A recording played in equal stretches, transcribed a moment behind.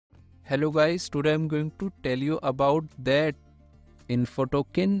Hello guys, today I'm going to tell you about that info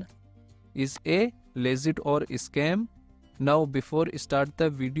token is a legit or scam. Now before start the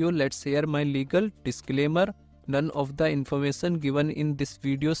video, let's hear my legal disclaimer. None of the information given in this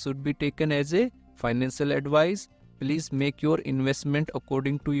video should be taken as a financial advice. Please make your investment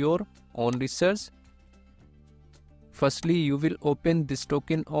according to your own research. Firstly, you will open this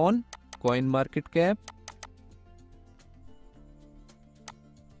token on CoinMarketCap.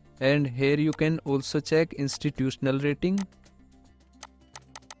 And here you can also check institutional rating.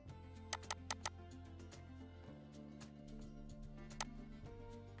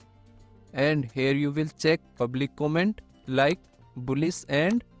 And here you will check public comment like bullish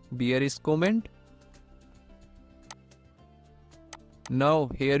and bearish comment.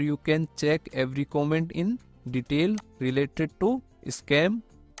 Now here you can check every comment in detail related to scam.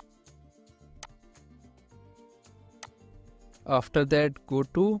 After that, go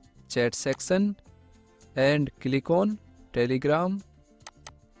to chat section and click on Telegram.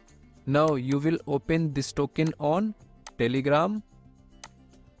 Now you will open this token on Telegram.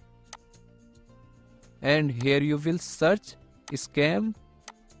 And here you will search scam.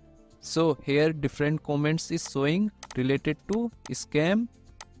 So here different comments is showing related to scam.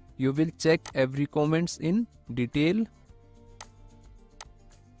 You will check every comments in detail.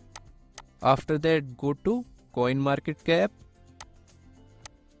 After that, go to CoinMarketCap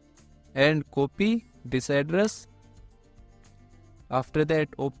and copy this address. After that,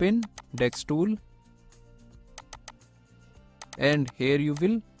 open Dex tool and here you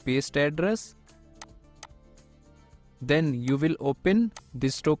will paste address. Then you will open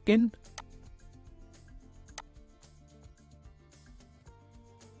this token.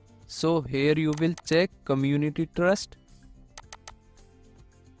 So here you will check community trust.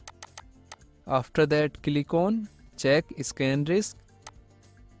 After that, click on check scan risk.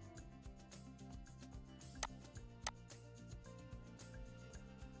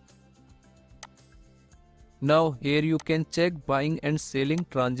 Now here you can check buying and selling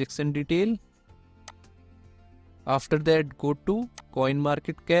transaction detail. After that, go to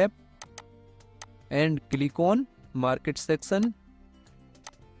CoinMarketCap and click on market section.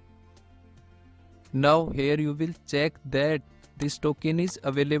 Now here you will check that this token is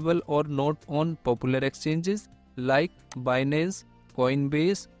available or not on popular exchanges like Binance,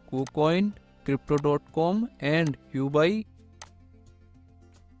 Coinbase, KuCoin, Crypto.com and Huobi.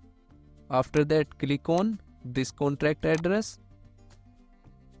 After that, click on this contract address.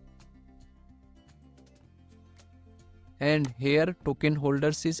 And here token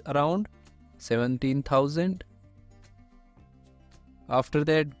holders is around 17,000. After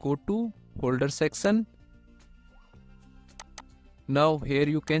that, go to holder section. Now here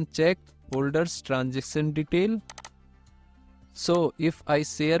you can check holders transaction detail. So if I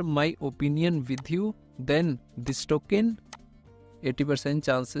share my opinion with you, then this token 80%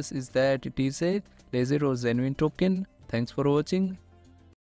 chances is that it is a legit or genuine token. Thanks for watching.